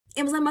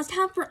Amazon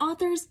must-have for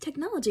authors,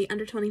 technology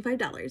under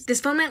 $25.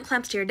 This phone mount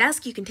clamps to your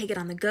desk. You can take it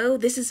on the go.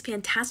 This is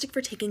fantastic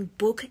for taking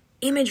book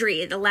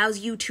imagery. It allows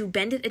you to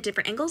bend it at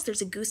different angles.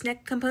 There's a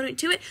gooseneck component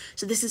to it,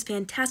 so this is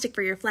fantastic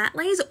for your flat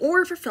lays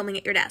or for filming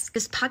at your desk.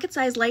 This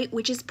pocket-sized light,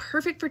 which is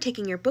perfect for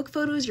taking your book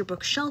photos, your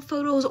bookshelf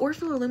photos, or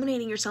for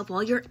illuminating yourself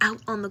while you're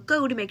out on the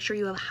go to make sure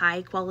you have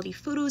high-quality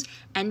photos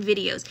and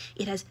videos.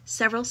 It has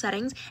several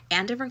settings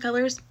and different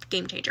colors.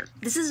 Game changer.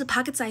 This is a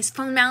pocket-sized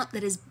phone mount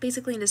that is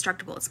basically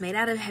indestructible. It's made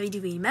out of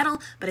heavy-duty metal,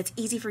 but it's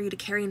easy for you to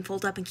carry and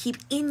fold up and keep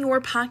in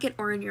your pocket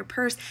or in your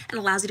purse and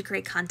allows you to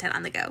create content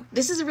on the go.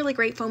 This is a really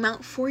great phone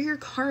mount for your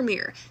car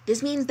mirror.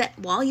 This means that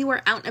while you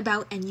are out and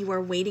about and you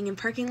are waiting in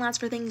parking lots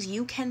for things,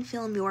 you can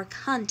film your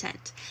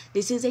content.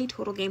 This is a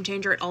total game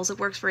changer. It also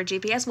works for a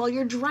GPS while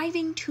you're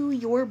driving to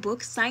your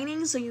book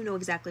signing, so you know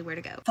exactly where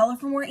to go. Follow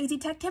for more easy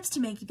tech tips to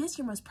make this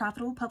your most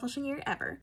profitable publishing year ever.